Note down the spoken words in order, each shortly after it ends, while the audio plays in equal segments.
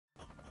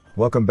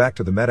Welcome back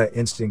to the Meta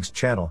Instincts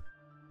channel.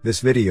 This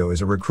video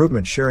is a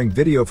recruitment sharing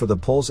video for the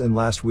pulls in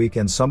last week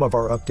and some of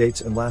our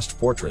updates in Last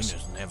Fortress.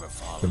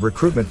 The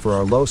recruitment for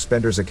our low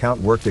spenders account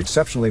worked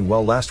exceptionally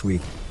well last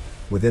week.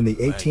 Within the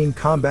 18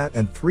 combat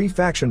and 3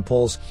 faction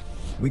pulls,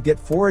 we get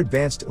 4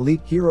 advanced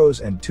elite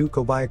heroes and 2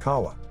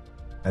 Kobayakawa.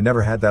 I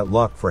never had that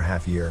luck for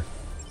half a year.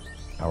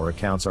 Our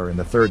accounts are in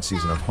the 3rd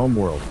season of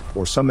Homeworld,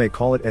 or some may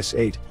call it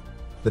S8.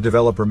 The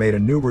developer made a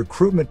new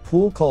recruitment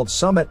pool called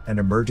Summit and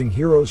Emerging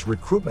Heroes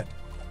Recruitment.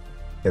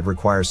 It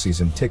requires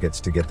season tickets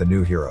to get the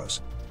new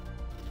heroes.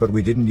 But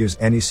we didn't use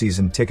any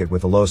season ticket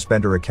with a low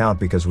spender account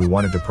because we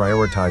wanted to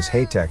prioritize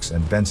Haytex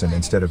and Benson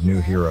instead of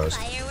new heroes.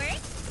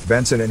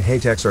 Benson and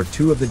Haytex are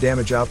 2 of the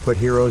damage output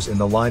heroes in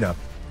the lineup.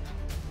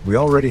 We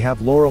already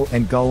have Laurel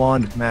and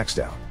Galland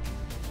maxed out.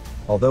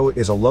 Although it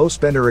is a low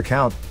spender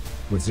account,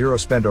 with 0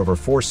 spend over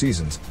 4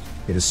 seasons,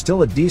 it is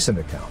still a decent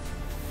account.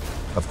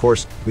 Of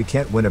course, we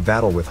can't win a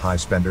battle with high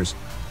spenders,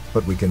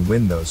 but we can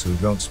win those who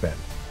don't spend.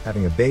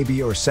 Having a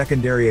baby or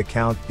secondary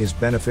account is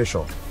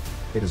beneficial.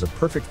 It is a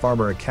perfect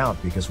farmer account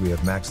because we have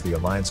maxed the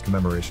Alliance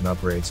commemoration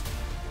upgrades.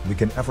 We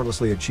can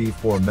effortlessly achieve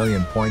 4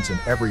 million points in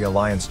every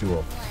Alliance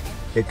duel.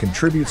 It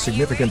contributes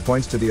significant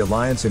points to the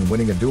Alliance in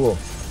winning a duel.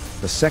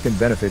 The second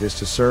benefit is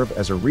to serve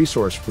as a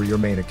resource for your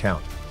main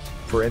account.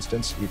 For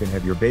instance, you can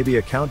have your baby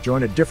account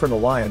join a different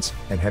alliance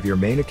and have your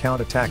main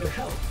account attack it.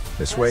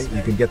 This way,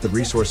 you can get the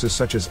resources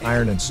such as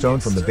iron and stone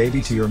from the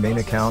baby to your main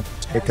account.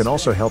 It can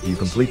also help you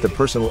complete the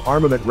personal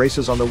armament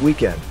races on the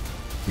weekend.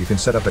 You can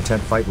set up a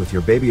tent fight with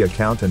your baby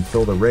account and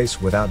fill the race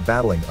without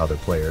battling other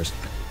players.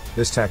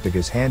 This tactic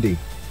is handy,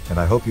 and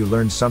I hope you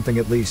learned something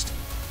at least.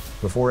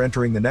 Before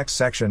entering the next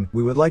section,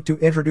 we would like to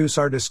introduce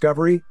our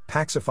discovery,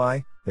 Paxify.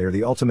 They are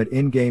the ultimate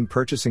in-game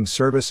purchasing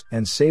service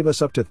and save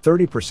us up to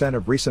 30%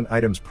 of recent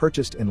items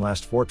purchased in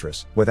Last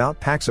Fortress. Without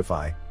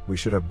Paxify, we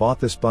should have bought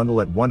this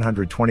bundle at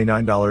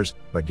 $129,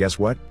 but guess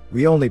what?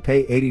 We only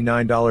pay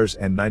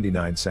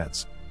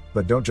 $89.99.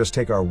 But don't just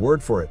take our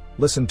word for it,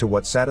 listen to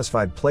what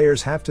satisfied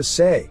players have to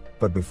say.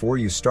 But before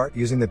you start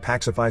using the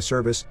Paxify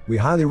service, we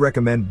highly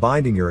recommend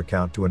binding your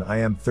account to an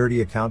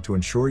IM30 account to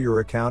ensure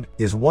your account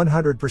is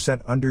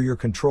 100% under your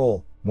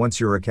control.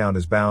 Once your account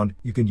is bound,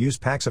 you can use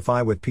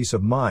Paxify with peace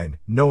of mind,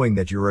 knowing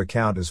that your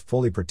account is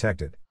fully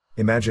protected.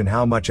 Imagine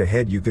how much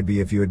ahead you could be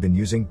if you had been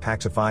using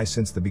Paxify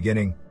since the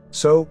beginning.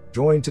 So,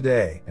 join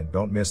today, and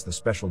don't miss the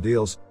special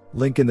deals,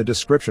 link in the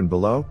description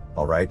below.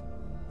 Alright,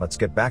 let's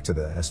get back to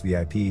the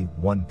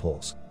SVIP1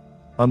 pulls.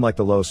 Unlike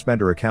the low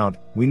spender account,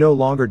 we no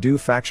longer do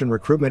faction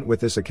recruitment with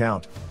this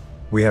account.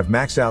 We have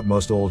maxed out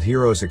most old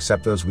heroes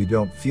except those we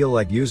don't feel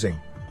like using.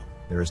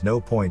 There is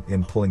no point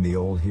in pulling the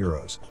old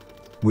heroes.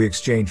 We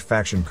exchange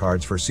faction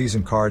cards for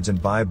season cards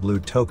and buy blue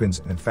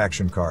tokens and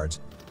faction cards.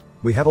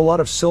 We have a lot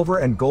of silver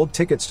and gold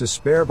tickets to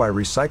spare by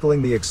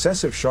recycling the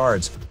excessive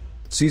shards.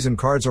 Season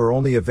cards are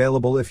only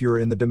available if you're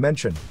in the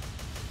dimension.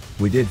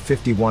 We did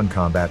 51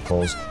 combat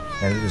pulls,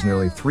 and it is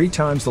nearly 3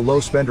 times the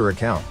low spender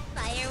account.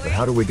 But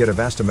how do we get a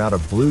vast amount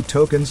of blue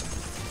tokens?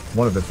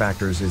 One of the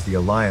factors is the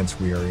alliance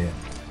we are in.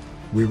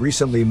 We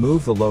recently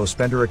moved the low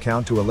spender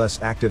account to a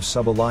less active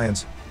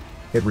sub-alliance.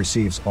 It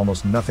receives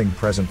almost nothing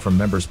present from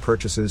members'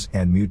 purchases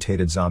and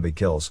mutated zombie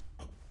kills.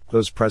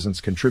 Those presents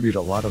contribute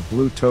a lot of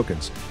blue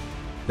tokens.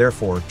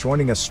 Therefore,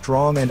 joining a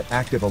strong and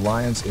active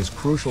alliance is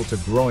crucial to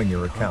growing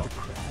your account.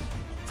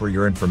 For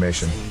your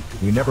information,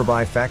 we never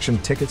buy faction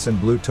tickets and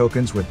blue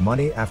tokens with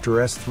money after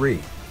S3.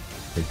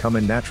 They come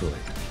in naturally.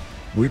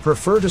 We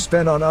prefer to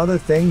spend on other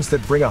things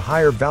that bring a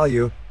higher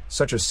value,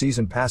 such as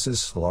season passes,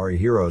 Solari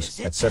heroes,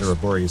 etc.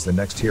 Buri is the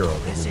next hero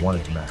that we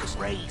wanted to max.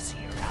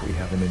 We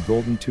have him in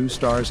golden 2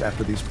 stars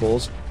after these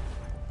pulls.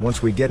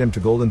 Once we get him to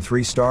golden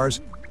 3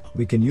 stars,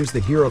 we can use the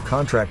hero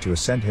contract to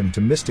ascend him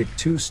to mystic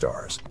 2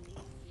 stars.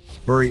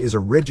 Buri is a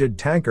rigid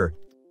tanker.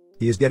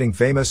 He is getting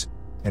famous,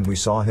 and we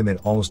saw him in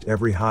almost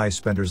every high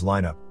spenders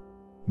lineup.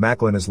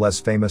 Macklin is less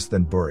famous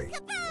than Buri.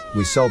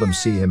 We seldom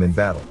see him in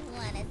battle.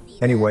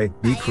 Anyway,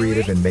 be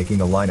creative in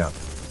making a lineup.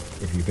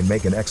 If you can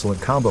make an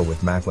excellent combo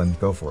with Macklin,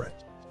 go for it.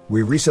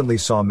 We recently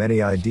saw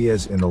many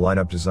ideas in the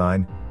lineup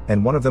design,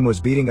 and one of them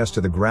was beating us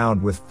to the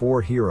ground with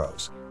 4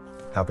 heroes.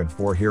 How can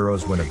 4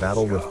 heroes win a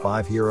battle with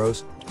 5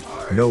 heroes?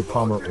 No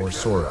Palmer or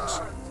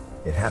Soros.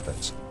 It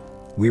happens.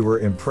 We were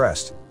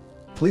impressed.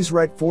 Please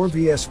write 4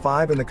 vs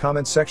 5 in the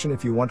comments section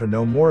if you want to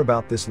know more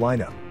about this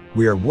lineup.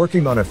 We are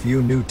working on a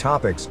few new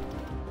topics.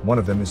 One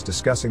of them is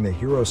discussing the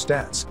hero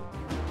stats.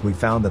 We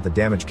found that the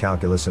damage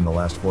calculus in the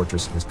Last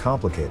Fortress is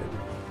complicated.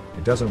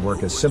 It doesn't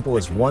work as simple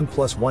as 1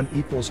 + 1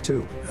 =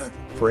 2.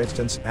 For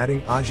instance,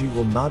 adding Aji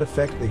will not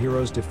affect the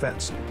hero's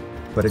defense,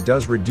 but it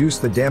does reduce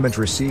the damage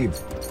received.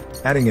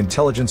 Adding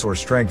intelligence or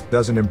strength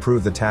doesn't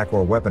improve the attack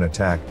or weapon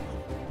attack.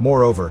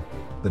 Moreover,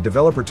 the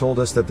developer told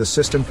us that the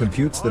system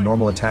computes the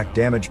normal attack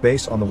damage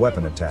based on the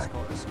weapon attack.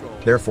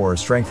 Therefore, a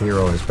strength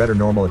hero has better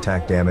normal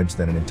attack damage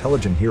than an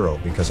intelligent hero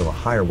because of a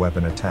higher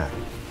weapon attack.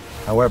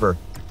 However,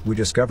 we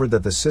discovered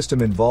that the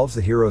system involves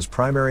the hero's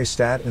primary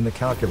stat in the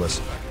calculus.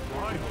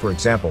 For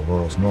example,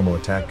 Laurel's normal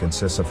attack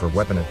consists of her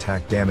weapon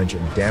attack damage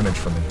and damage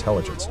from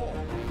intelligence.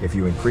 If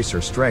you increase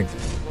her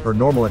strength, her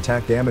normal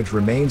attack damage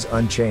remains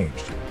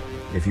unchanged.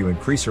 If you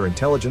increase her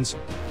intelligence,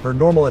 her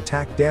normal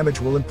attack damage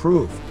will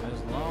improve.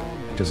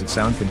 Does it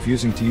sound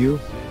confusing to you?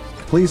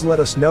 Please let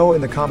us know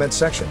in the comments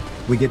section.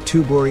 We get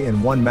 2 Buri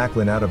and 1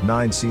 Macklin out of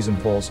 9 season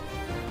pulls.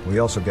 We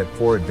also get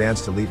 4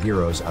 advanced elite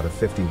heroes out of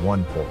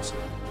 51 pulls.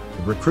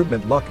 The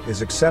recruitment luck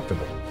is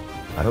acceptable.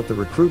 I hope the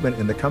recruitment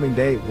in the coming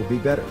day will be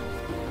better.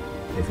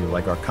 If you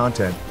like our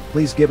content,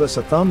 please give us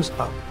a thumbs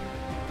up.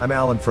 I'm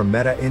Alan from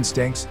Meta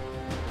Instincts.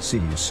 See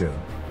you soon.